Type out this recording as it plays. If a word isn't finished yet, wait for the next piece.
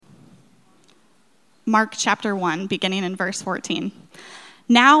Mark chapter 1, beginning in verse 14.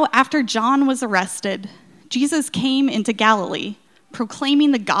 Now, after John was arrested, Jesus came into Galilee,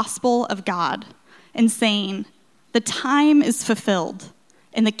 proclaiming the gospel of God and saying, "The time is fulfilled,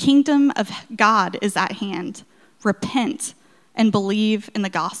 and the kingdom of God is at hand. Repent and believe in the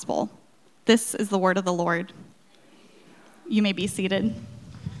gospel." This is the word of the Lord. You may be seated.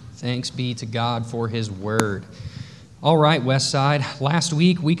 Thanks be to God for his word. All right, Westside. Last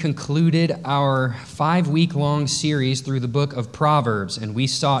week, we concluded our 5-week-long series through the book of Proverbs, and we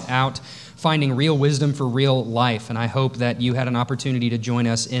sought out finding real wisdom for real life, and I hope that you had an opportunity to join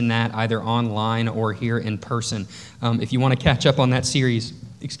us in that, either online or here in person. If you want to catch up on that series,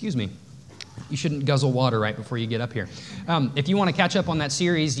 you shouldn't guzzle water right before you get up here. If you want to catch up on that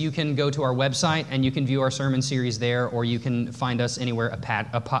series, you can go to our website and you can view our sermon series there, or you can find us anywhere a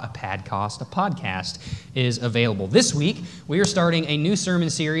podcast is available. This week, we are starting a new sermon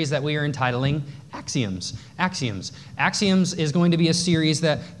series that we are entitling Axioms. Axioms is going to be a series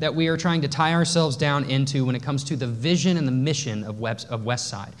that we are trying to tie ourselves down into when it comes to the vision and the mission of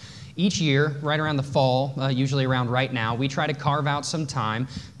Westside. Each year, right around the fall, usually around right now, we try to carve out some time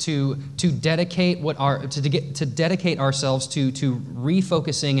to dedicate ourselves to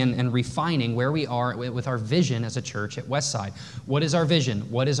refocusing and refining where we are with our vision as a church at Westside. What is our vision?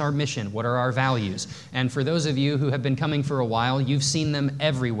 What is our mission? What are our values? And for those of you who have been coming for a while, you've seen them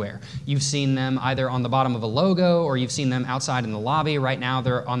everywhere. You've seen them either on the bottom of a logo, or you've seen them outside in the lobby. Right now,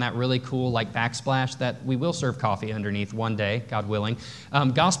 they're on that really cool backsplash that we will serve coffee underneath one day, God willing.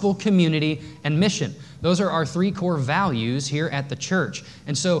 Gospel, community, and mission. Those are our 3 core values here at the church.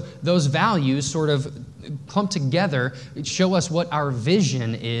 And so those values sort of clump together, show us what our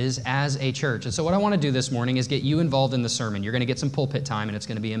vision is as a church. And so what I want to do this morning is get you involved in the sermon. You're going to get some pulpit time, and it's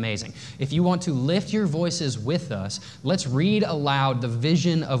going to be amazing. If you want to lift your voices with us, let's read aloud the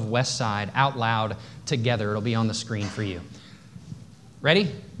vision of Westside out loud together. It'll be on the screen for you.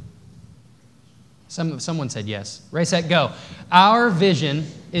 Ready? Someone said yes. Ready, set, go. Our vision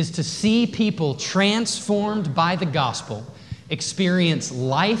is to see people transformed by the gospel, experience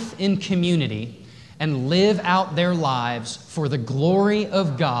life in community, and live out their lives for the glory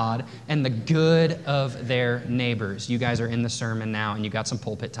of God and the good of their neighbors. You guys are in the sermon now, and you got some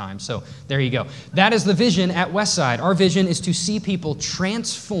pulpit time, so there you go. That is the vision at Westside. Our vision is to see people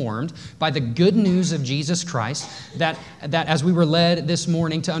transformed by the good news of Jesus Christ, that as we were led this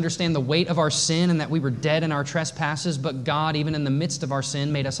morning to understand the weight of our sin and that we were dead in our trespasses, but God, even in the midst of our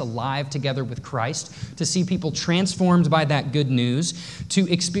sin, made us alive together with Christ, to see people transformed by that good news,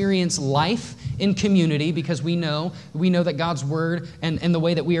 to experience life in community, because we know that God's word and the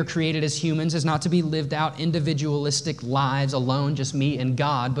way that we are created as humans is not to be lived out individualistic lives alone, just me and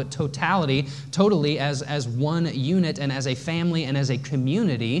God, but totally as one unit and as a family and as a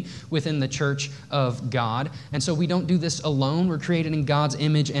community within the church of God. And so we don't do this alone. We're created in God's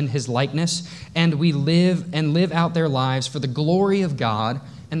image and his likeness, and we live out their lives for the glory of God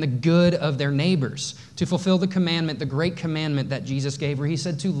and the good of their neighbors, to fulfill the commandment, the great commandment that Jesus gave, where he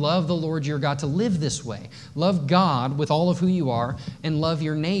said to love the Lord your God, to live this way. Love God with all of who you are, and love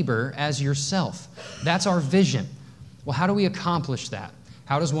your neighbor as yourself. That's our vision. Well, how do we accomplish that?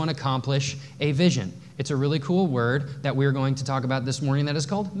 How does one accomplish a vision? It's a really cool word that we're going to talk about this morning that is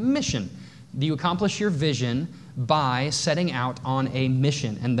called mission. Do you accomplish your vision by setting out on a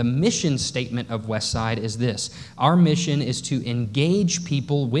mission? And the mission statement of Westside is this: our mission is to engage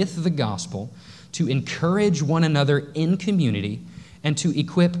people with the gospel, to encourage one another in community, and to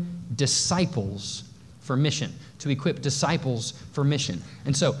equip disciples for mission. To equip disciples for mission.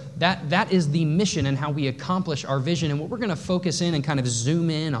 And so that is the mission and how we accomplish our vision. And what we're going to focus in and kind of zoom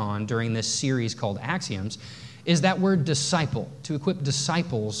in on during this series called Axioms is that word disciple, to equip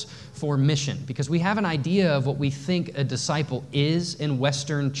disciples for mission. Because we have an idea of what we think a disciple is in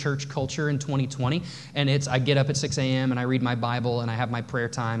Western church culture in 2020. And it's, I get up at 6 a.m. and I read my Bible and I have my prayer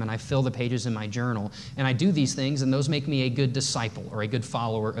time and I fill the pages in my journal. And I do these things, and those make me a good disciple or a good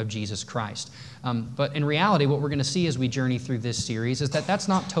follower of Jesus Christ. But in reality, what we're going to see as we journey through this series is that that's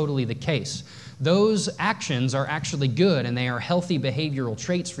not totally the case. Those actions are actually good, and they are healthy behavioral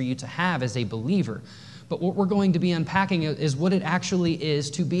traits for you to have as a believer. But what we're going to be unpacking is what it actually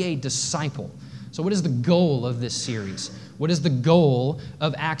is to be a disciple. So what is the goal of this series? What is the goal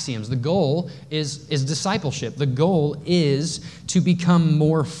of Axioms? The goal is discipleship. The goal is to become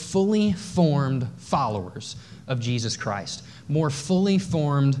more fully formed followers of Jesus Christ. More fully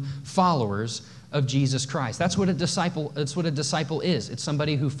formed followers of Jesus Christ. That's what a disciple is. It's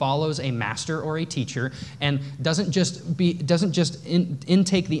somebody who follows a master or a teacher and doesn't just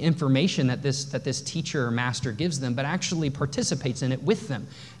intake the information that this teacher or master gives them, but actually participates in it with them.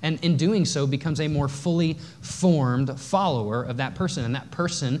 And in doing so becomes a more fully formed follower of that person. And that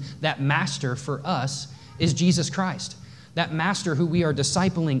person, that master for us, is Jesus Christ. That master who we are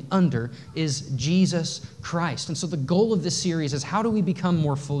discipling under is Jesus Christ. And so the goal of this series is, how do we become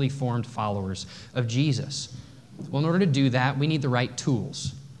more fully formed followers of Jesus? Well, in order to do that, we need the right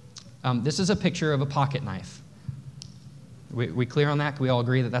tools. This is a picture of a pocket knife. We clear on that? Can we all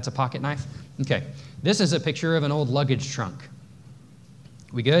agree that that's a pocket knife? Okay. This is a picture of an old luggage trunk.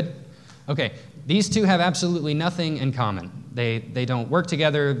 We good? Okay. These two have absolutely nothing in common. They don't work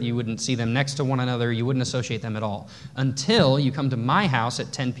together. You wouldn't see them next to one another. You wouldn't associate them at all until you come to my house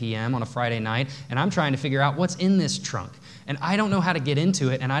at 10 p.m. on a Friday night, and I'm trying to figure out what's in this trunk. And I don't know how to get into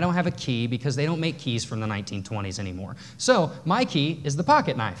it, and I don't have a key because they don't make keys from the 1920s anymore. So my key is the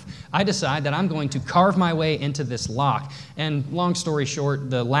pocket knife. I decide that I'm going to carve my way into this lock. And long story short,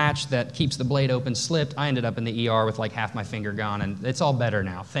 the latch that keeps the blade open slipped. I ended up in the ER with like half my finger gone, and it's all better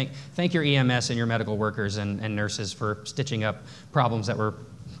now. Thank your EMS and your medical workers and nurses for stitching up problems that were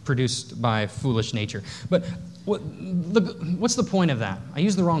produced by foolish nature. But what's the point of that? I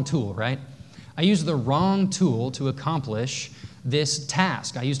used the wrong tool, right? I used the wrong tool to accomplish this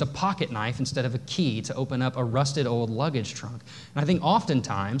task. I used a pocket knife instead of a key to open up a rusted old luggage trunk. And I think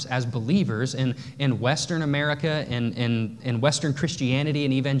oftentimes, as believers in Western America, in Western Christianity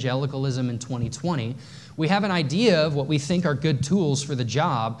and evangelicalism in 2020, we have an idea of what we think are good tools for the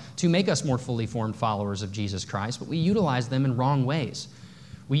job to make us more fully formed followers of Jesus Christ, but we utilize them in wrong ways.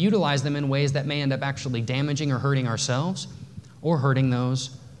 We utilize them in ways that may end up actually damaging or hurting ourselves or hurting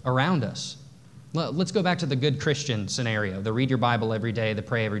those around us. Let's go back to the good Christian scenario, the read your Bible every day, the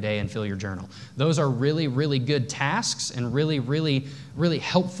pray every day, and fill your journal. Those are really, really good tasks and really, really, really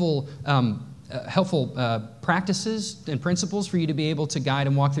helpful practices and principles for you to be able to guide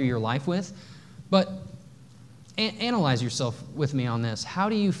and walk through your life with. But analyze yourself with me on this. How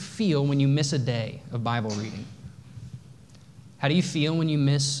do you feel when you miss a day of Bible reading? How do you feel when you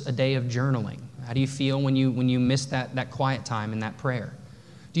miss a day of journaling? How do you feel when you miss that quiet time and that prayer?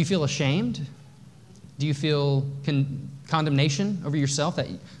 Do you feel ashamed? Do you feel condemnation over yourself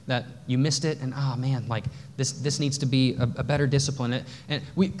that you missed it and, oh man, like this needs to be a better discipline? And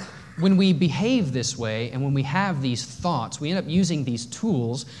when we behave this way and when we have these thoughts, we end up using these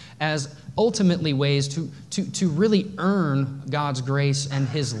tools as ultimately ways to really earn God's grace and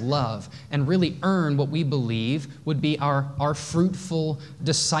His love and really earn what we believe would be our fruitful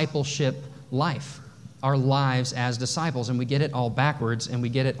discipleship life, our lives as disciples. And we get it all backwards and we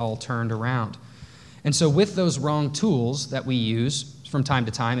get it all turned around. And so with those wrong tools that we use from time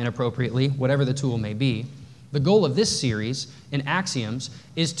to time inappropriately, whatever the tool may be, the goal of this series in Axioms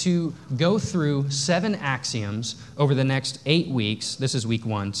is to go through 7 axioms over the next 8 weeks. This is week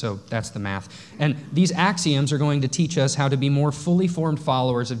 1, so that's the math. And these axioms are going to teach us how to be more fully formed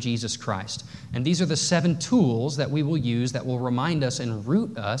followers of Jesus Christ. And these are the 7 tools that we will use that will remind us and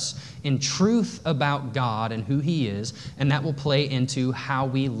root us in truth about God and who He is, and that will play into how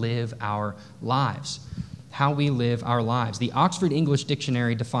we live our lives. How we live our lives. The Oxford English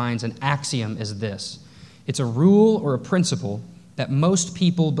Dictionary defines an axiom as this: it's a rule or a principle that most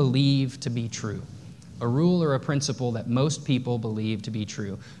people believe to be true. A rule or a principle that most people believe to be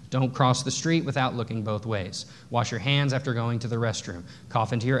true. Don't cross the street without looking both ways. Wash your hands after going to the restroom.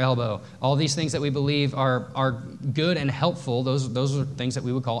 Cough into your elbow. All these things that we believe are good and helpful, those are things that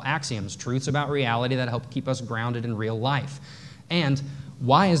we would call axioms, truths about reality that help keep us grounded in real life. And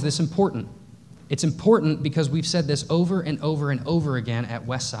why is this important? It's important because we've said this over and over and over again at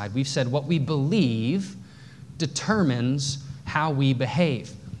Westside. We've said what we believe determines how we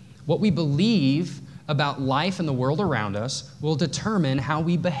behave. What we believe about life and the world around us will determine how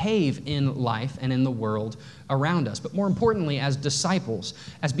we behave in life and in the world around us. But more importantly, as disciples,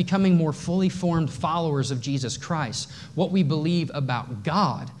 as becoming more fully formed followers of Jesus Christ, what we believe about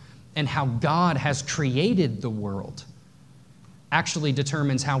God and how God has created the world actually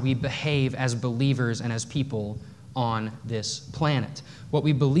determines how we behave as believers and as people on this planet. What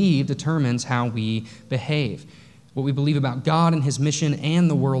we believe determines how we behave. What we believe about God and His mission and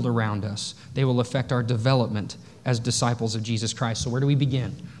the world around us, they will affect our development as disciples of Jesus Christ. So where do we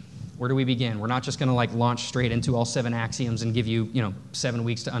begin? Where do we begin? We're not just going to launch straight into all 7 axioms and give you, 7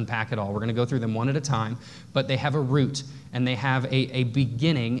 weeks to unpack it all. We're going to go through them one at a time, but they have a root and they have a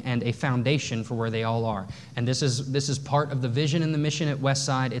beginning and a foundation for where they all are. And this is part of the vision and the mission at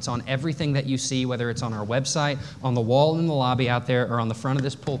Westside. It's on everything that you see, whether it's on our website, on the wall in the lobby out there, or on the front of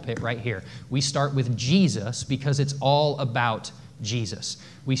this pulpit right here. We start with Jesus because it's all about Jesus.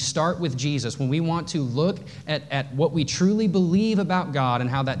 We start with Jesus. When we want to look at what we truly believe about God and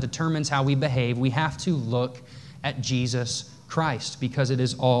how that determines how we behave, we have to look at Jesus Christ because it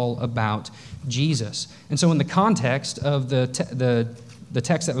is all about Jesus. And so in the context of the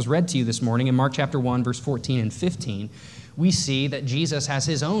text that was read to you this morning in Mark chapter 1, verse 14 and 15, we see that Jesus has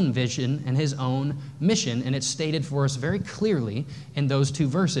his own vision and his own mission, and it's stated for us very clearly in those 2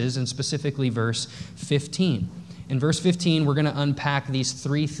 verses, and specifically verse 15. In verse 15, we're going to unpack these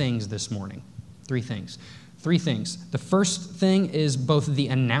 3 things this morning. 3 things. 3 things. The first thing is both the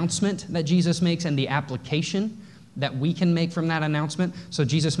announcement that Jesus makes and the application that we can make from that announcement. So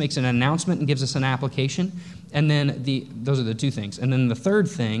Jesus makes an announcement and gives us an application. And then those are the 2 things. And then the third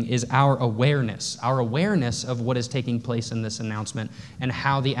thing is our awareness of what is taking place in this announcement and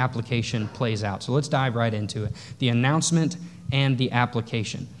how the application plays out. So let's dive right into it. The announcement and the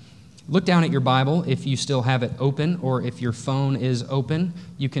application. Look down at your Bible if you still have it open, or if your phone is open,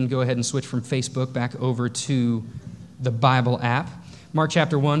 you can go ahead and switch from Facebook back over to the Bible app. Mark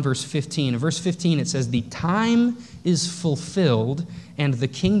chapter 1, verse 15. In verse 15, it says, "The time is fulfilled, and the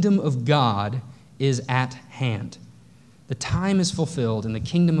kingdom of God is at hand." The time is fulfilled, and the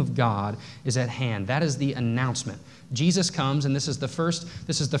kingdom of God is at hand. That is the announcement. Jesus comes, and this is the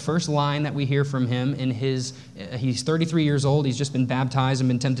first line that we hear from him in he's 33 years old, he's just been baptized and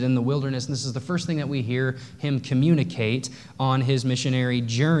been tempted in the wilderness, and this is the first thing that we hear him communicate on his missionary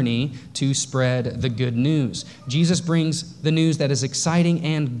journey to spread the good news. Jesus brings the news that is exciting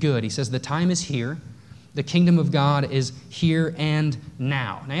and good. He says the time is here. The kingdom of God is here and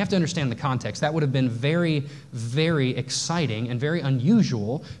now. Now, you have to understand the context. That would have been very, very exciting and very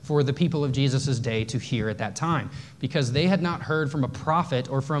unusual for the people of Jesus' day to hear at that time, because they had not heard from a prophet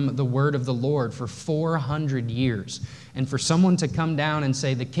or from the word of the Lord for 400 years. And for someone to come down and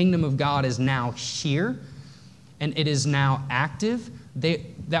say the kingdom of God is now here and it is now active,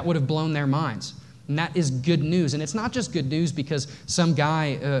 that would have blown their minds. And that is good news. And it's not just good news because some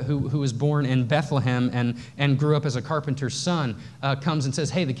guy who was born in Bethlehem and grew up as a carpenter's son comes and says,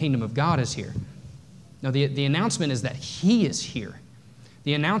 hey, the kingdom of God is here. No, the announcement is that he is here.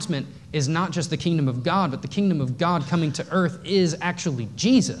 The announcement is not just the kingdom of God, but the kingdom of God coming to earth is actually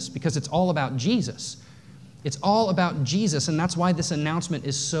Jesus, because it's all about Jesus. It's all about Jesus, and that's why this announcement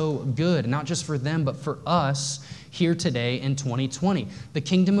is so good, not just for them, but for us here today in 2020. The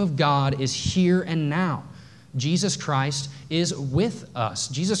kingdom of God is here and now. Jesus Christ is with us.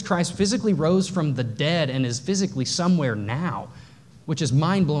 Jesus Christ physically rose from the dead and is physically somewhere now, which is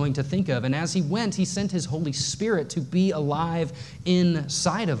mind-blowing to think of. And as he went, he sent his Holy Spirit to be alive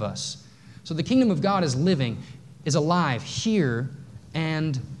inside of us. So the kingdom of God is living, is alive here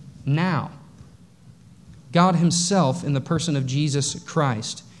and now. God himself, in the person of Jesus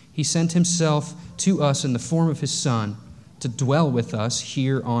Christ, he sent himself to us in the form of his Son to dwell with us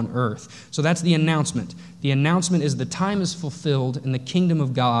here on earth. So that's the announcement. The announcement is the time is fulfilled and the kingdom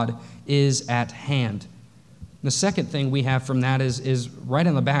of God is at hand. The second thing we have from that is right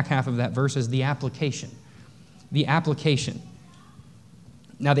on the back half of that verse is the application. The application.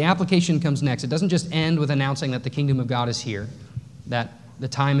 Now, the application comes next. It doesn't just end with announcing that the kingdom of God is here, that the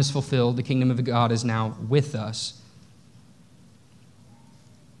time is fulfilled, the kingdom of God is now with us.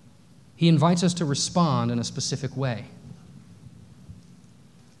 He invites us to respond in a specific way.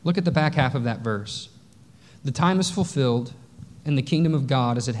 Look at the back half of that verse. The time is fulfilled, and the kingdom of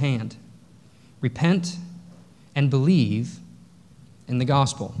God is at hand. Repent and believe in the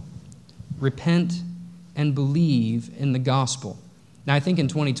gospel. Repent and believe in the gospel. Now, I think in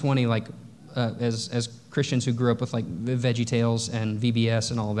 2020, as Christians who grew up with VeggieTales and VBS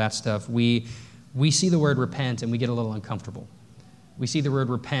and all of that stuff, we see the word repent and we get a little uncomfortable. We see the word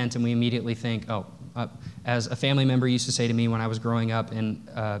repent and we immediately think, as a family member used to say to me when I was growing up, and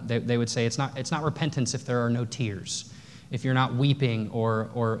they would say, it's not repentance if there are no tears, if you're not weeping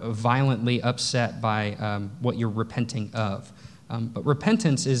or violently upset by what you're repenting of. But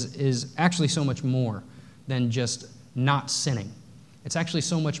repentance is actually so much more than just not sinning. It's actually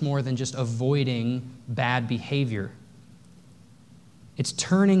so much more than just avoiding bad behavior. It's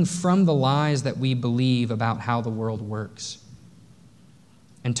turning from the lies that we believe about how the world works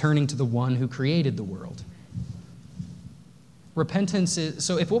and turning to the one who created the world. Repentance is,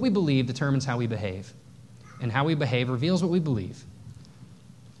 so if what we believe determines how we behave, and how we behave reveals what we believe,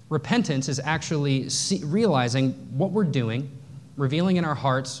 Repentance is actually realizing what we're doing, revealing in our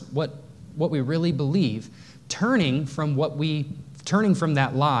hearts what we really believe, turning from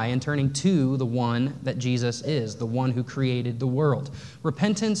that lie and turning to the one that Jesus is, the one who created the world.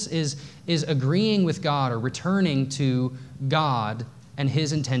 Repentance is agreeing with God or returning to God and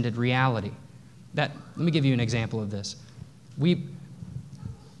his intended reality. Let me give you an example of this.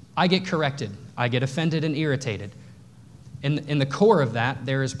 I get corrected. I get offended and irritated. In the core of that,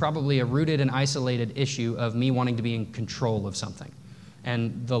 there is probably a rooted and isolated issue of me wanting to be in control of something.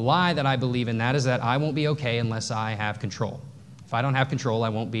 And the lie that I believe in that is that I won't be okay unless I have control. If I don't have control, I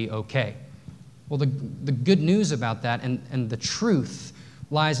won't be okay. Well, the good news about that and the truth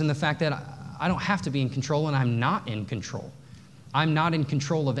lies in the fact that I don't have to be in control, and I'm not in control. I'm not in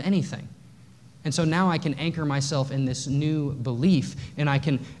control of anything. And so now I can anchor myself in this new belief, and I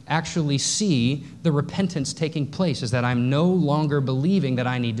can actually see the repentance taking place, is that I'm no longer believing that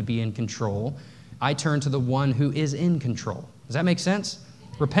I need to be in control. I turn to the one who is in control. Does that make sense?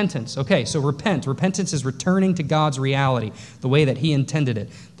 Repentance. Okay, so repent. Repentance is returning to God's reality, the way that he intended it.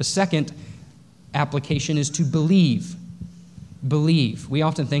 The second application is to believe. Believe. We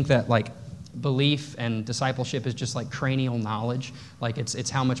often think that belief and discipleship is just like cranial knowledge. Like it's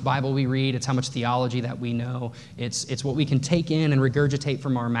how much Bible we read, it's how much theology that we know, it's what we can take in and regurgitate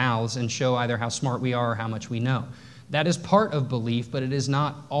from our mouths and show either how smart we are or how much we know. That is part of belief, but it is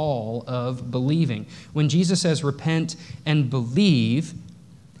not all of believing. When Jesus says repent and believe,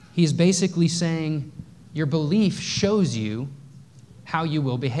 he's basically saying your belief shows you how you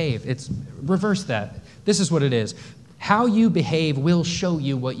will behave. It's reverse that. This is what it is. How you behave will show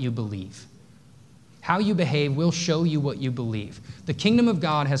you what you believe. How you behave will show you what you believe. The kingdom of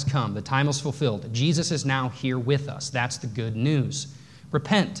God has come. The time is fulfilled. Jesus is now here with us. That's the good news.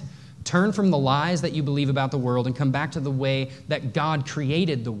 Repent. Turn from the lies that you believe about the world and come back to the way that God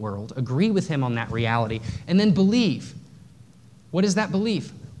created the world. Agree with him on that reality. And then believe. What is that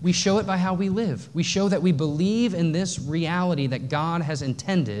belief? We show it by how we live. We show that we believe in this reality that God has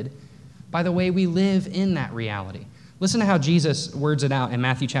intended by the way we live in that reality. Listen to how Jesus words it out in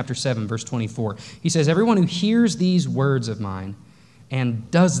Matthew chapter 7, verse 24. He says, everyone who hears these words of mine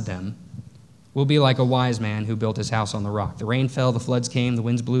and does them will be like a wise man who built his house on the rock. The rain fell, the floods came, the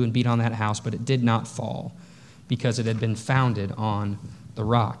winds blew and beat on that house, but it did not fall because it had been founded on the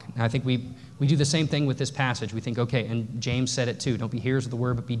rock. Now, I think we do the same thing with this passage. We think, okay, and James said it too, don't be hearers of the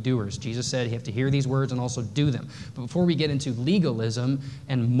word, but be doers. Jesus said you have to hear these words and also do them. But before we get into legalism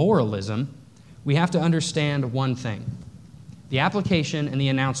and moralism, we have to understand one thing. The application and the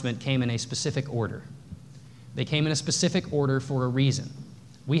announcement came in a specific order. They came in a specific order for a reason.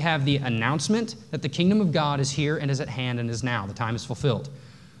 We have the announcement that the kingdom of God is here and is at hand and is now. The time is fulfilled.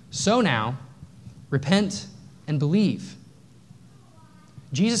 So now, repent and believe.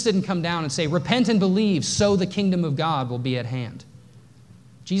 Jesus didn't come down and say, repent and believe so the kingdom of God will be at hand.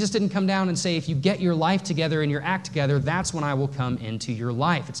 Jesus didn't come down and say, if you get your life together and your act together, that's when I will come into your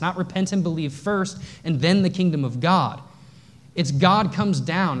life. It's not repent and believe first and then the kingdom of God. It's God comes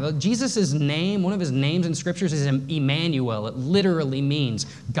down. Jesus' name, one of his names in scriptures is Emmanuel. It literally means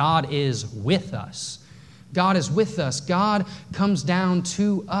God is with us. God is with us. God comes down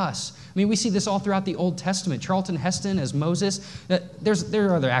to us. I mean, we see this all throughout the Old Testament. Charlton Heston as Moses. There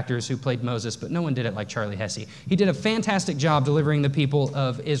are other actors who played Moses, but no one did it like Charlie Hesse. He did a fantastic job delivering the people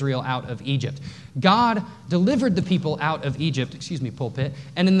of Israel out of Egypt. God delivered the people out of Egypt, pulpit,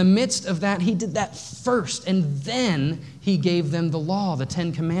 and in the midst of that, he did that first, and then he gave them the law, the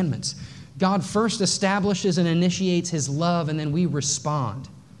 10 Commandments. God first establishes and initiates his love, and then we respond.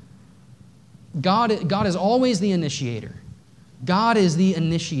 God is always the initiator. God is the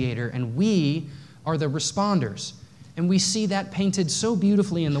initiator, and we are the responders. And we see that painted so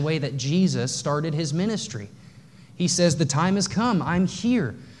beautifully in the way that Jesus started his ministry. He says, the time has come. I'm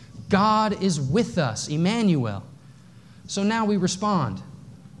here. God is with us, Emmanuel. So now we respond.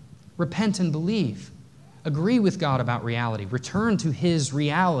 Repent and believe. Agree with God about reality. Return to his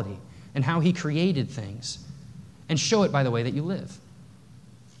reality and how he created things. And show it by the way that you live.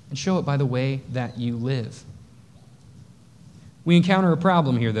 And show it by the way that you live. We encounter a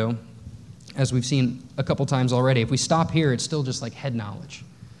problem here, though, as we've seen a couple times already. If we stop here, it's still just like head knowledge.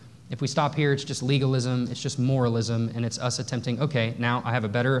 If we stop here, it's just legalism, it's just moralism, and it's us attempting, okay, now I have a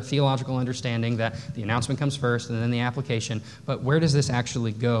better theological understanding that the announcement comes first and then the application, but where does this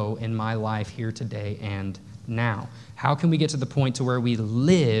actually go in my life here today and now? How can we get to the point to where we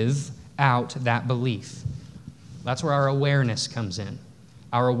live out that belief? That's where our awareness comes in.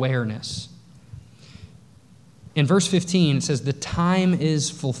 Our awareness. In verse 15, it says, the time is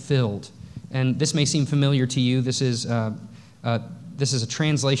fulfilled. And this may seem familiar to you. This This is a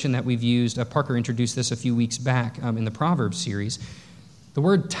translation that we've used. Parker introduced this a few weeks back in the Proverbs series. The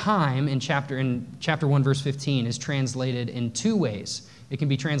word time in chapter 1, verse 15 is translated in two ways. It can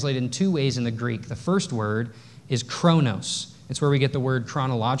be translated in two ways in the Greek. The first word is chronos. It's where we get the word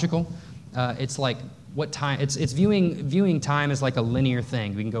chronological. It's like what time. It's viewing time as like a linear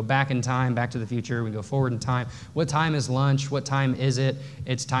thing. We can go back in time, back to the future. We can go forward in time. What time is lunch? What time is it?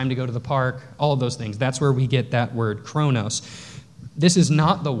 It's time to go to the park. All of those things. That's where we get that word chronos. This is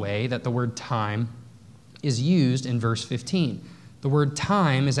not the way that the word time is used in verse 15. The word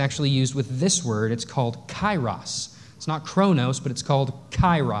time is actually used with this word. It's called kairos. It's not chronos, but it's called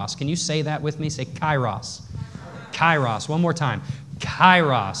kairos. Can you say that with me? Say kairos. Kairos. One more time.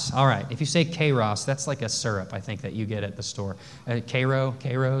 Kairos. All right. If you say kairos, that's like a syrup, I think, that you get at the store.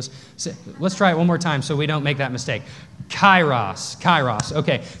 Kairos. So, let's try it one more time so we don't make that mistake. Kairos. Kairos.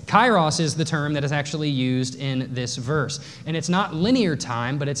 Okay. Kairos is the term that is actually used in this verse. And it's not linear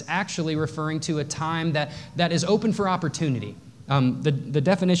time, but it's actually referring to a time that is open for opportunity. The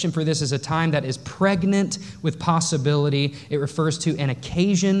definition for this is a time that is pregnant with possibility. It refers to an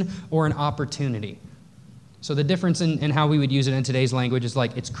occasion or an opportunity. So the difference in how we would use it in today's language is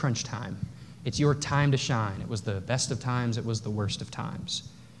like it's crunch time. It's your time to shine. It was the best of times. It was the worst of times.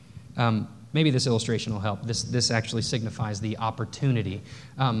 Maybe this illustration will help. This actually signifies the opportunity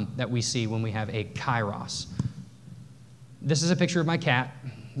that we see when we have a kairos. This is a picture of my cat.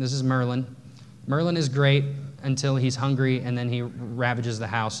 This is Merlin. Merlin is great until he's hungry, and then he ravages the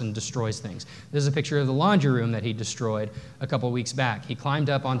house and destroys things. This is a picture of the laundry room that he destroyed a couple weeks back. He climbed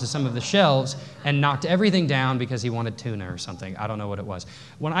up onto some of the shelves and knocked everything down because he wanted tuna or something. I don't know what it was.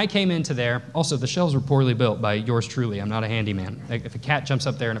 When I came into there, also the shelves were poorly built by yours truly. I'm not a handyman. If a cat jumps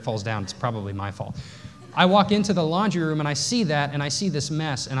up there and it falls down, it's probably my fault. I walk into the laundry room and I see that, and I see this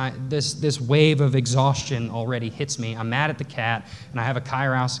mess, and this wave of exhaustion already hits me. I'm mad at the cat, and I have a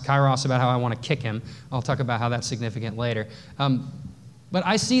kairos about how I want to kick him. I'll talk about how that's significant later. But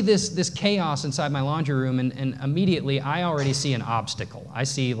I see this chaos inside my laundry room, and immediately I already see an obstacle. I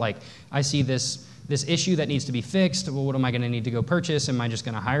see this issue that needs to be fixed. Well, what am I going to need to go purchase? Am I just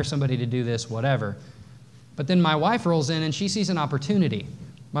going to hire somebody to do this? Whatever. But then my wife rolls in, and she sees an opportunity.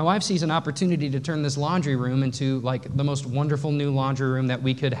 My wife sees an opportunity to turn this laundry room into like the most wonderful new laundry room that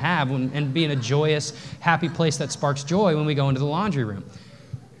we could have and be in a joyous, happy place that sparks joy when we go into the laundry room.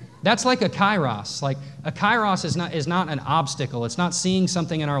 That's like a kairos. Like a kairos is not an obstacle. It's not seeing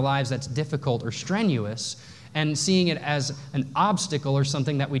something in our lives that's difficult or strenuous and seeing it as an obstacle or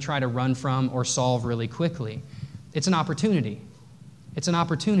something that we try to run from or solve really quickly. It's an opportunity. It's an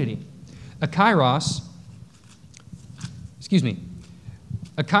opportunity. A kairos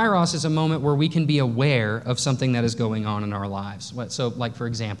is a moment where we can be aware of something that is going on in our lives. So, like, for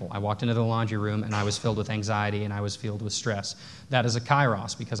example, I walked into the laundry room and I was filled with anxiety and I was filled with stress. That is a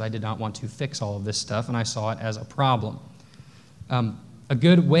kairos because I did not want to fix all of this stuff and I saw it as a problem. A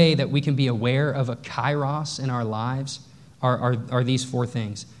good way that we can be aware of a kairos in our lives are these four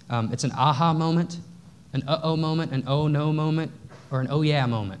things. It's an aha moment, an uh-oh moment, an oh no moment, or an oh yeah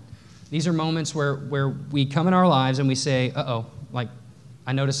moment. These are moments where we come in our lives and we say, uh-oh, like,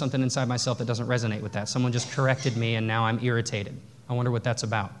 I noticed something inside myself that doesn't resonate with that. Someone just corrected me and now I'm irritated. I wonder what that's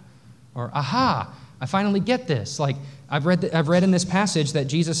about. Or, aha, I finally get this. Like, I've read in this passage that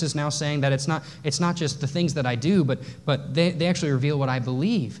Jesus is now saying that it's not just the things that I do, but they actually reveal what I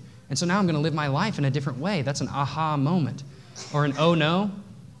believe. And so now I'm going to live my life in a different way. That's an aha moment. Or an oh no.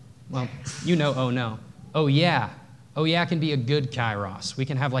 Well, you know oh no. Oh yeah. Oh yeah can be a good kairos. We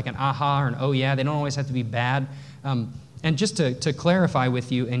can have like an aha or an oh yeah. They don't always have to be bad. And just to clarify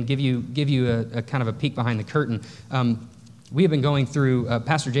with you and give you a kind of a peek behind the curtain, we have been going through,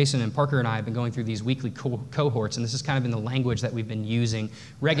 Pastor Jason and Parker and I have been going through these weekly cohorts, and this has kind of been the language that we've been using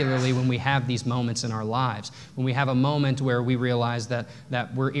regularly when we have these moments in our lives. When we have a moment where we realize that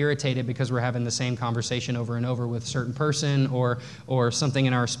we're irritated because we're having the same conversation over and over with a certain person, or something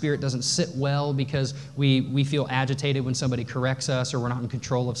in our spirit doesn't sit well because we feel agitated when somebody corrects us or we're not in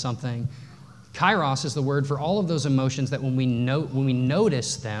control of something. Kairos is the word for all of those emotions that when we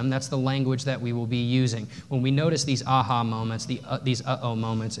notice them, that's the language that we will be using. When we notice these aha moments, these uh-oh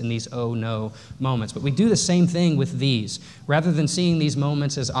moments, and these oh no moments. But we do the same thing with these. Rather than seeing these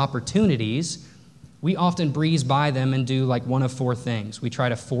moments as opportunities, we often breeze by them and do like one of four things. We try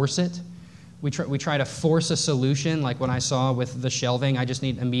to force it. We try to force a solution, like when I saw with the shelving. I just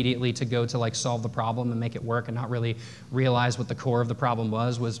need immediately to go to like solve the problem and make it work and not really realize what the core of the problem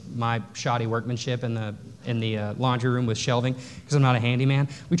was my shoddy workmanship in the laundry room with shelving because I'm not a handyman.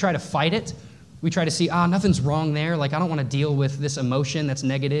 We try to fight it. We try to see, nothing's wrong there. Like, I don't want to deal with this emotion that's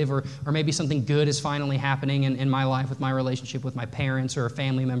negative, or maybe something good is finally happening in my life with my relationship with my parents or a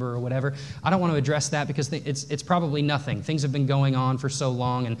family member or whatever. I don't want to address that because it's probably nothing. Things have been going on for so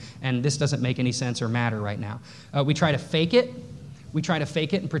long, and this doesn't make any sense or matter right now. We try to fake it. We try to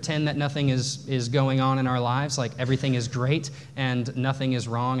fake it and pretend that nothing is going on in our lives, like everything is great and nothing is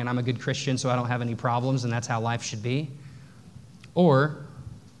wrong, and I'm a good Christian, so I don't have any problems, and that's how life should be. Or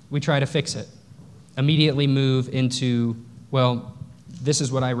we try to fix it. Immediately move into, well, this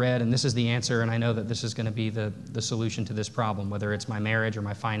is what I read, and this is the answer, and I know that this is going to be the solution to this problem, whether it's my marriage or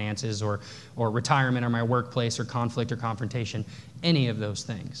my finances or retirement or my workplace or conflict or confrontation, any of those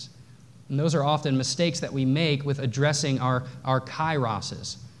things. And those are often mistakes that we make with addressing our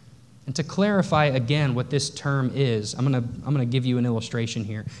kairoses. And to clarify again what this term is, I'm gonna give you an illustration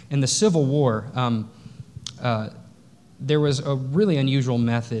here. In the Civil War, there was a really unusual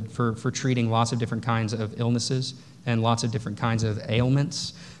method for treating lots of different kinds of illnesses and lots of different kinds of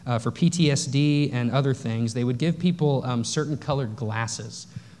ailments. For PTSD and other things, they would give people certain colored glasses.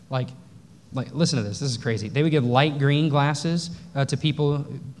 Like, listen to this. This is crazy. They would give light green glasses to people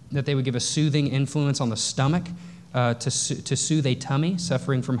that they would give a soothing influence on the stomach to soothe a tummy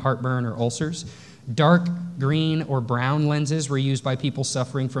suffering from heartburn or ulcers. Dark green or brown lenses were used by people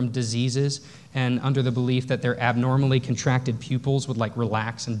suffering from diseases and under the belief that their abnormally contracted pupils would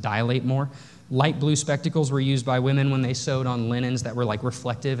relax and dilate more. Light blue spectacles were used by women when they sewed on linens that were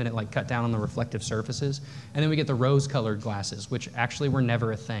reflective, and it cut down on the reflective surfaces. And then we get the rose-colored glasses, which actually were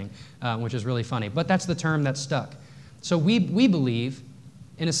never a thing, which is really funny. But that's the term that stuck. So we believe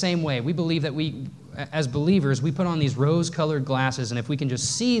in the same way. We believe that we, as believers, we put on these rose-colored glasses, and if we can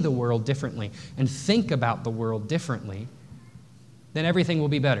just see the world differently and think about the world differently, then everything will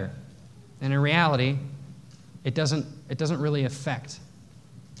be better. And in reality, it doesn't really affect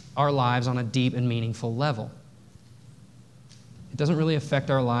our lives on a deep and meaningful level. It doesn't really affect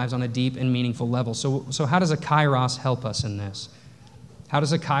our lives on a deep and meaningful level. So how does a kairos help us in this? How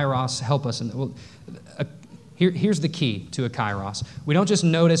does a kairos help us in this? Well, here's the key to a kairos. We don't just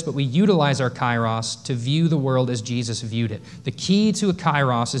notice, but we utilize our kairos to view the world as Jesus viewed it. The key to a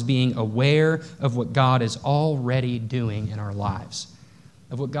kairos is being aware of what God is already doing in our lives.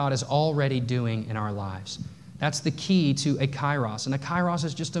 Of what God is already doing in our lives. That's the key to a kairos. And a kairos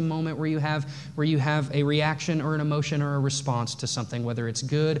is just a moment where you have a reaction or an emotion or a response to something, whether it's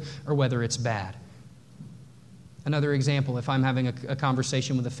good or whether it's bad. Another example, if I'm having a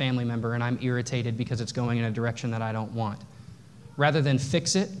conversation with a family member and I'm irritated because it's going in a direction that I don't want, rather than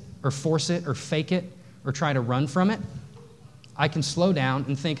fix it or force it or fake it or try to run from it, I can slow down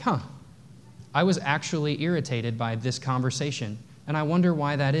and think, I was actually irritated by this conversation, and I wonder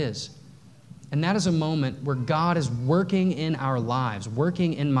why that is. And that is a moment where God is working in our lives,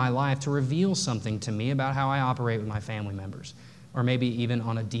 working in my life to reveal something to me about how I operate with my family members, or maybe even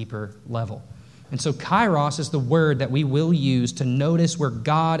on a deeper level. And so kairos is the word that we will use to notice where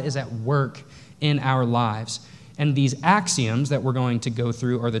God is at work in our lives. And these axioms that we're going to go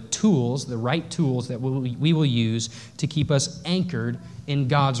through are the tools, the right tools that we will use to keep us anchored in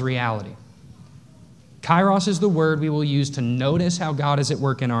God's reality. Kairos is the word we will use to notice how God is at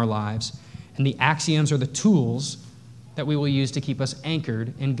work in our lives. And the axioms are the tools that we will use to keep us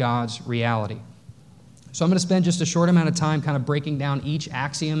anchored in God's reality. So I'm going to spend just a short amount of time kind of breaking down each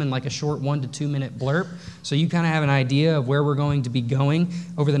axiom in a short 1 to 2 minute blurb, so you kind of have an idea of where we're going to be going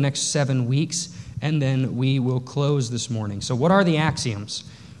over the next 7 weeks, and then we will close this morning. So what are the axioms?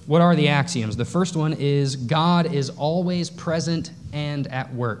 What are the axioms? The first one is God is always present and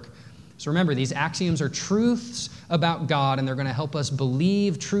at work. So remember, these axioms are truths about God, and they're going to help us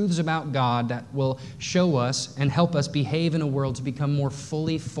believe truths about God that will show us and help us behave in a world to become more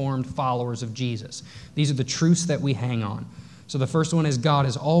fully formed followers of Jesus. These are the truths that we hang on. So the first one is God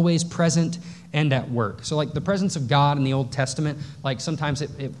is always present and at work. So the presence of God in the Old Testament, sometimes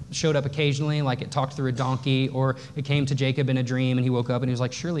it showed up occasionally, it talked through a donkey, or it came to Jacob in a dream and he woke up and he was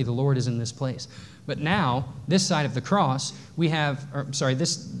like, surely the Lord is in this place. But now, this side of the cross, we have,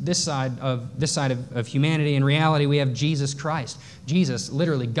 this side of humanity and reality, we have Jesus Christ. Jesus,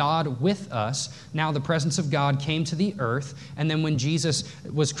 literally God with us. Now the presence of God came to the earth, and then when Jesus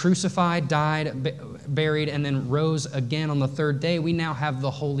was crucified, died, buried, and then rose again on the third day, we now have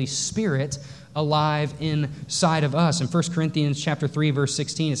the Holy Spirit alive inside of us. In 1 Corinthians chapter 3, verse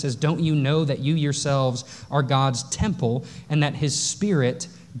 16, it says, "Don't you know that you yourselves are God's temple, and that His Spirit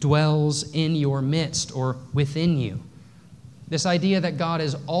dwells in your midst," or within you? This idea that God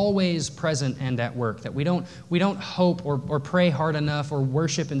is always present and at work, that we don't hope or pray hard enough or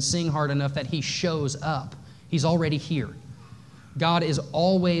worship and sing hard enough that He shows up. He's already here. God is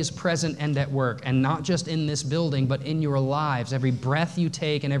always present and at work, and not just in this building, but in your lives. Every breath you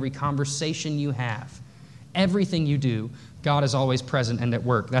take and every conversation you have, everything you do, God is always present and at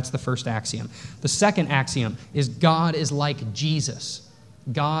work. That's the first axiom. The second axiom is God is like Jesus.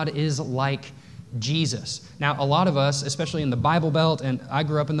 God is like Jesus. Now, a lot of us, especially in the Bible Belt, and I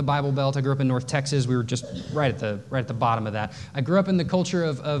grew up in the Bible Belt. I grew up in North Texas. We were just right at the bottom of that. I grew up in the culture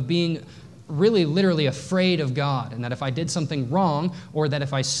of being really literally afraid of God, and that if I did something wrong, or that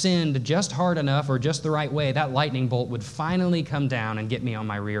if I sinned just hard enough or just the right way, that lightning bolt would finally come down and get me on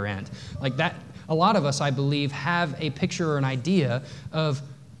my rear end. Like that, a lot of us, I believe, have a picture or an idea of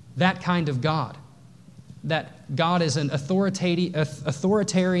that kind of God. That God is an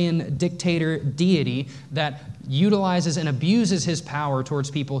authoritarian dictator deity that utilizes and abuses his power towards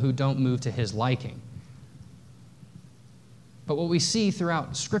people who don't move to his liking. But what we see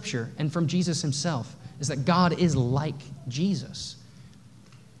throughout Scripture and from Jesus himself is that God is like Jesus.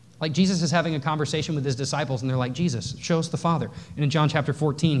 Like Jesus is having a conversation with his disciples, and they're like, Jesus, show us the Father. And in John chapter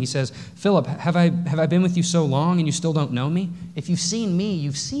 14, he says, Philip, have I been with you so long and you still don't know me? If you've seen me,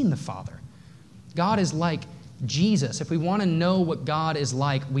 you've seen the Father. God is like Jesus. If we want to know what God is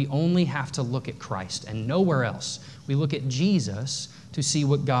like, we only have to look at Christ and nowhere else. We look at Jesus to see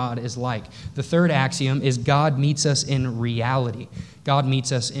what God is like. The third axiom is God meets us in reality. God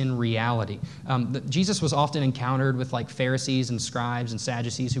meets us in reality. Jesus was often encountered with like Pharisees and scribes and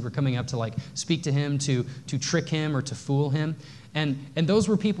Sadducees who were coming up to like speak to him, to trick him or to fool him. And those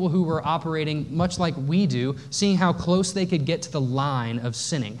were people who were operating much like we do, seeing how close they could get to the line of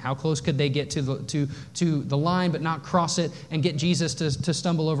sinning. How close could they get to the line but not cross it and get Jesus to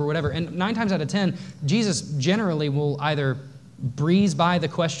stumble over whatever. And 9 times out of 10, Jesus generally will either breeze by the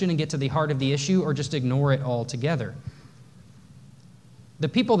question and get to the heart of the issue or just ignore it altogether. The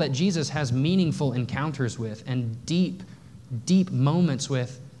people that Jesus has meaningful encounters with and deep, deep moments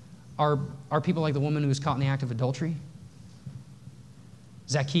with are people like the woman who was caught in the act of adultery.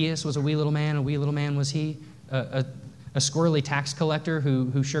 Zacchaeus was a wee little man was he. A squirrely tax collector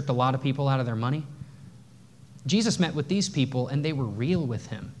who shirked a lot of people out of their money. Jesus met with these people, and they were real with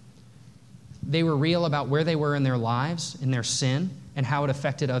him. They were real about where they were in their lives, in their sin, and how it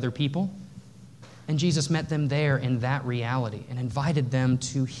affected other people. And Jesus met them there in that reality and invited them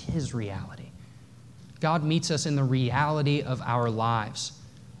to his reality. God meets us in the reality of our lives.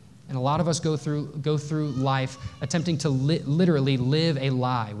 And a lot of us go through life attempting to literally live a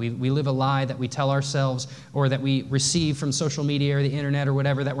lie. We live a lie that we tell ourselves or that we receive from social media or the internet or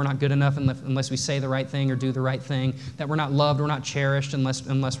whatever, that we're not good enough unless we say the right thing or do the right thing, that we're not loved, we're not cherished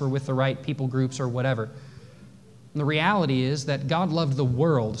unless we're with the right people groups or whatever. And the reality is that God loved the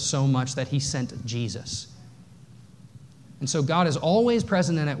world so much that he sent Jesus. And so God is always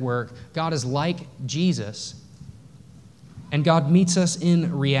present and at work. God is like Jesus. And God meets us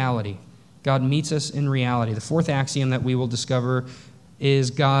in reality. God meets us in reality. The fourth axiom that we will discover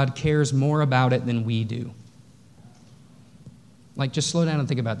is God cares more about it than we do. Like, just slow down and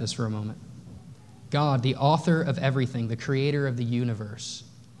think about this for a moment. God, the author of everything, the creator of the universe,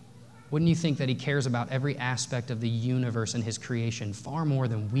 wouldn't you think that he cares about every aspect of the universe and his creation far more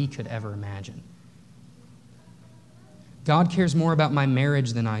than we could ever imagine? God cares more about my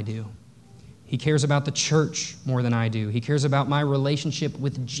marriage than I do. He cares about the church more than I do. He cares about my relationship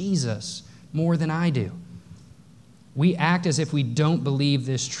with Jesus more than I do. We act as if we don't believe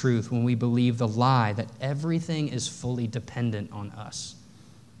this truth when we believe the lie that everything is fully dependent on us.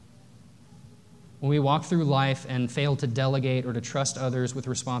 When we walk through life and fail to delegate or to trust others with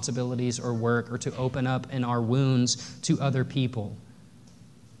responsibilities or work or to open up in our wounds to other people,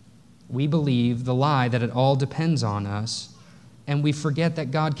 we believe the lie that it all depends on us. And we forget that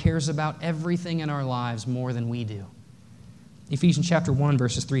God cares about everything in our lives more than we do. Ephesians chapter 1,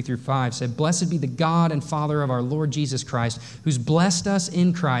 verses 3 through 5 said, Blessed be the God and Father of our Lord Jesus Christ, who's blessed us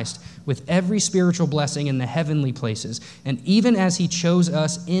in Christ with every spiritual blessing in the heavenly places, and even as he chose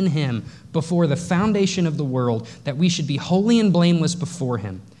us in him before the foundation of the world, that we should be holy and blameless before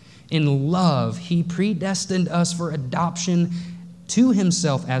him. In love, he predestined us for adoption to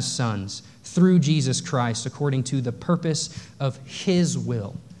himself as sons, through Jesus Christ, according to the purpose of his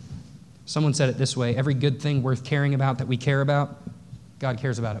will. Someone said it this way: every good thing worth caring about that we care about, God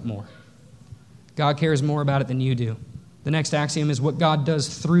cares about it more. God cares more about it than you do. The next axiom is what God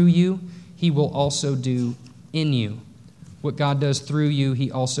does through you, he will also do in you. What God does through you,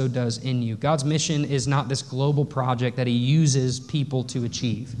 he also does in you. God's mission is not this global project that he uses people to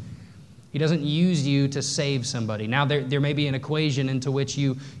achieve. He doesn't use you to save somebody. Now, there may be an equation into which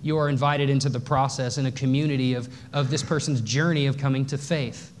you are invited into the process in a community of this person's journey of coming to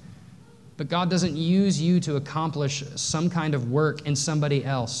faith. But God doesn't use you to accomplish some kind of work in somebody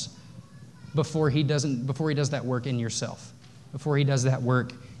else before he does that work in yourself, before he does that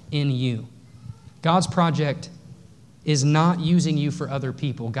work in you. God's project is not using you for other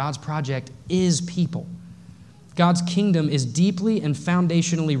people. God's project is people. God's kingdom is deeply and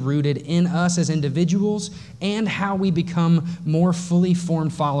foundationally rooted in us as individuals and how we become more fully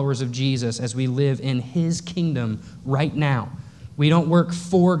formed followers of Jesus as we live in his kingdom right now. We don't work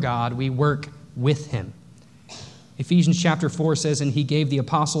for God, we work with him. Ephesians chapter 4 says, "And he gave the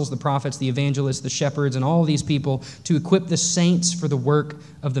apostles, the prophets, the evangelists, the shepherds, and all these people to equip the saints for the work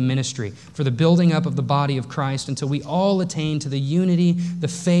of the ministry, for the building up of the body of Christ, until we all attain to the unity, the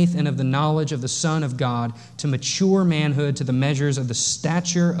faith, and of the knowledge of the Son of God, to mature manhood, to the measures of the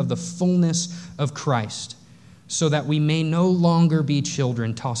stature of the fullness of Christ, so that we may no longer be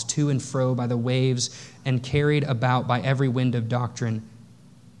children, tossed to and fro by the waves and carried about by every wind of doctrine.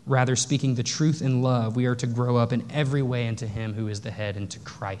 Rather, speaking the truth in love, we are to grow up in every way into him who is the head, into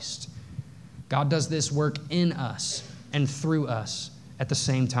Christ." God does this work in us and through us at the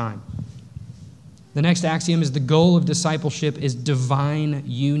same time. The next axiom is the goal of discipleship is divine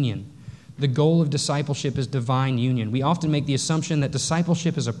union. The goal of discipleship is divine union. We often make the assumption that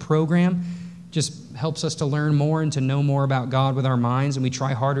discipleship is a program, just helps us to learn more and to know more about God with our minds, and we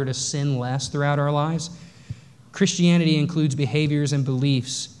try harder to sin less throughout our lives. Christianity includes behaviors and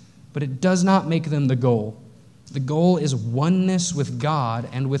beliefs, but it does not make them the goal. The goal is oneness with God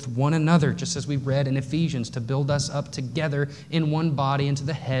and with one another, just as we read in Ephesians, to build us up together in one body into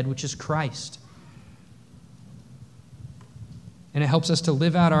the head, which is Christ. And it helps us to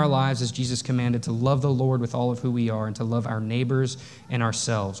live out our lives as Jesus commanded, to love the Lord with all of who we are and to love our neighbors and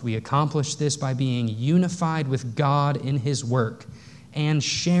ourselves. We accomplish this by being unified with God in his work and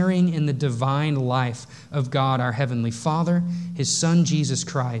sharing in the divine life of God, our Heavenly Father, his Son, Jesus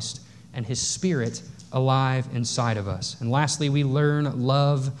Christ, and his Spirit alive inside of us. And lastly, we learn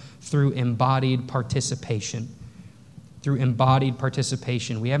love through embodied participation. Through embodied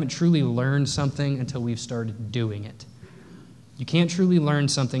participation. We haven't truly learned something until we've started doing it. You can't truly learn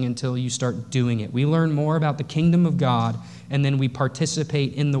something until you start doing it. We learn more about the kingdom of God, and then we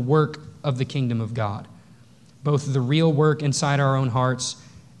participate in the work of the kingdom of God, both the real work inside our own hearts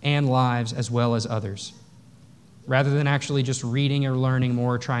and lives as well as others. Rather than actually just reading or learning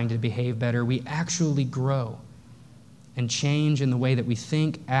more, trying to behave better, we actually grow and change in the way that we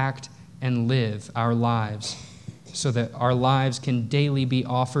think, act, and live our lives so that our lives can daily be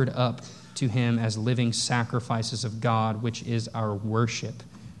offered up to him as living sacrifices of God, which is our worship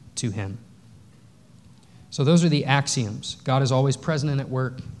to him. So those are the axioms. God is always present and at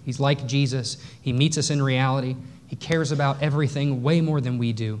work. He's like Jesus. He meets us in reality. He cares about everything way more than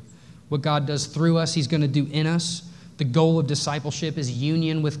we do. What God does through us, he's going to do in us. The goal of discipleship is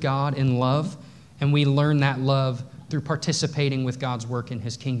union with God in love, and we learn that love through participating with God's work in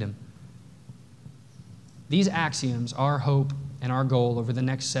his kingdom. These axioms, our hope and our goal over the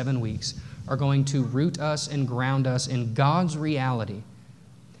next 7 weeks, are going to root us and ground us in God's reality.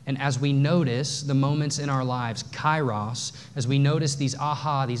 And as we notice the moments in our lives, kairos, as we notice these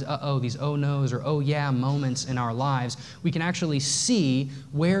aha, these uh-oh, these oh no's, or oh yeah moments in our lives, we can actually see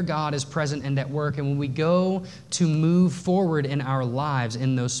where God is present and at work. And when we go to move forward in our lives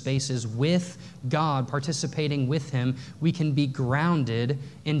in those spaces with God, participating with him, we can be grounded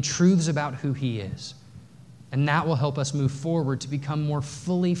in truths about who he is. And that will help us move forward to become more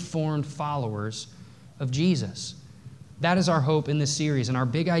fully formed followers of Jesus. That is our hope in this series. And our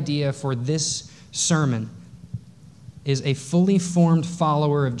big idea for this sermon is a fully formed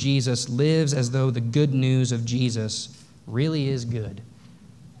follower of Jesus lives as though the good news of Jesus really is good.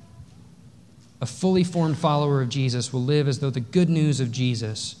 A fully formed follower of Jesus will live as though the good news of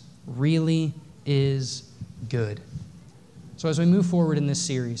Jesus really is good. So as we move forward in this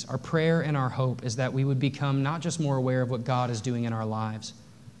series, our prayer and our hope is that we would become not just more aware of what God is doing in our lives,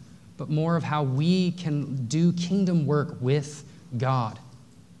 but more of how we can do kingdom work with God.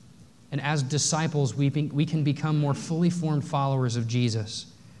 And as disciples, we can become more fully formed followers of Jesus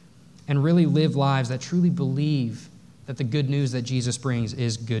and really live lives that truly believe that the good news that Jesus brings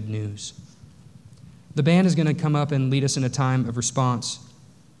is good news. The band is going to come up and lead us in a time of response.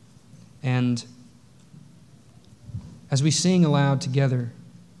 And as we sing aloud together,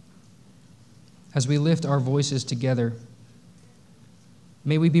 as we lift our voices together,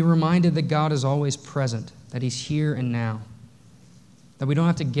 may we be reminded that God is always present, that he's here and now, that we don't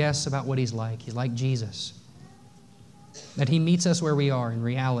have to guess about what he's like. He's like Jesus, that he meets us where we are in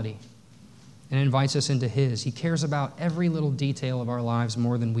reality and invites us into his. He cares about every little detail of our lives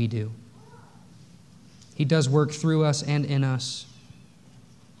more than we do. He does work through us and in us.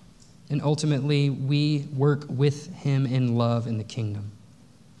 and ultimately we work with him in love in the kingdom.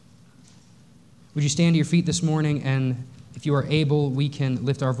 Would you stand to your feet this morning, and if you are able, we can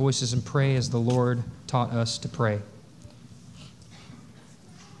lift our voices and pray as the Lord taught us to pray.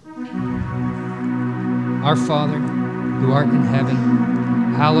 Our Father, who art in heaven,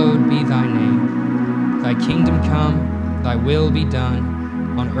 hallowed be thy name. Thy kingdom come, thy will be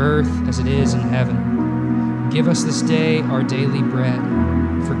done, on earth as it is in heaven. Give us this day our daily bread.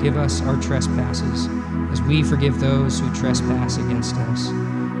 Forgive us our trespasses, as we forgive those who trespass against us.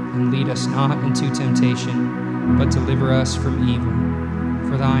 And lead us not into temptation, but deliver us from evil.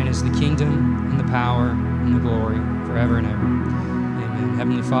 For thine is the kingdom, and the power, and the glory, forever and ever. Amen.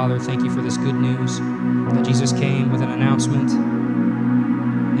 Heavenly Father, thank you for this good news, that Jesus came with an announcement,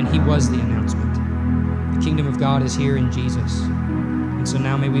 and he was the announcement. The kingdom of God is here in Jesus. And so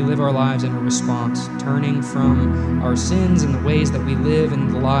now may we live our lives in a response, turning from our sins and the ways that we live and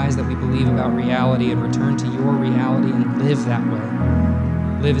the lies that we believe about reality, and return to your reality and live that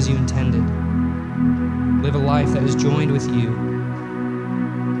way. Live as you intended. Live a life that is joined with you.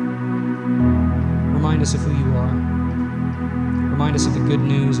 Remind us of who you are. Remind us of the good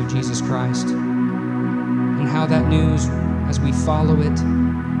news of Jesus Christ, and how that news, as we follow it,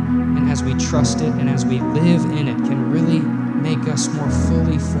 and as we trust it, and as we live in it, can really make us more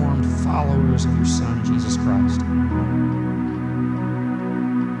fully formed followers of your Son, Jesus Christ.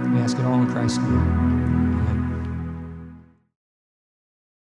 We ask it all in Christ's name.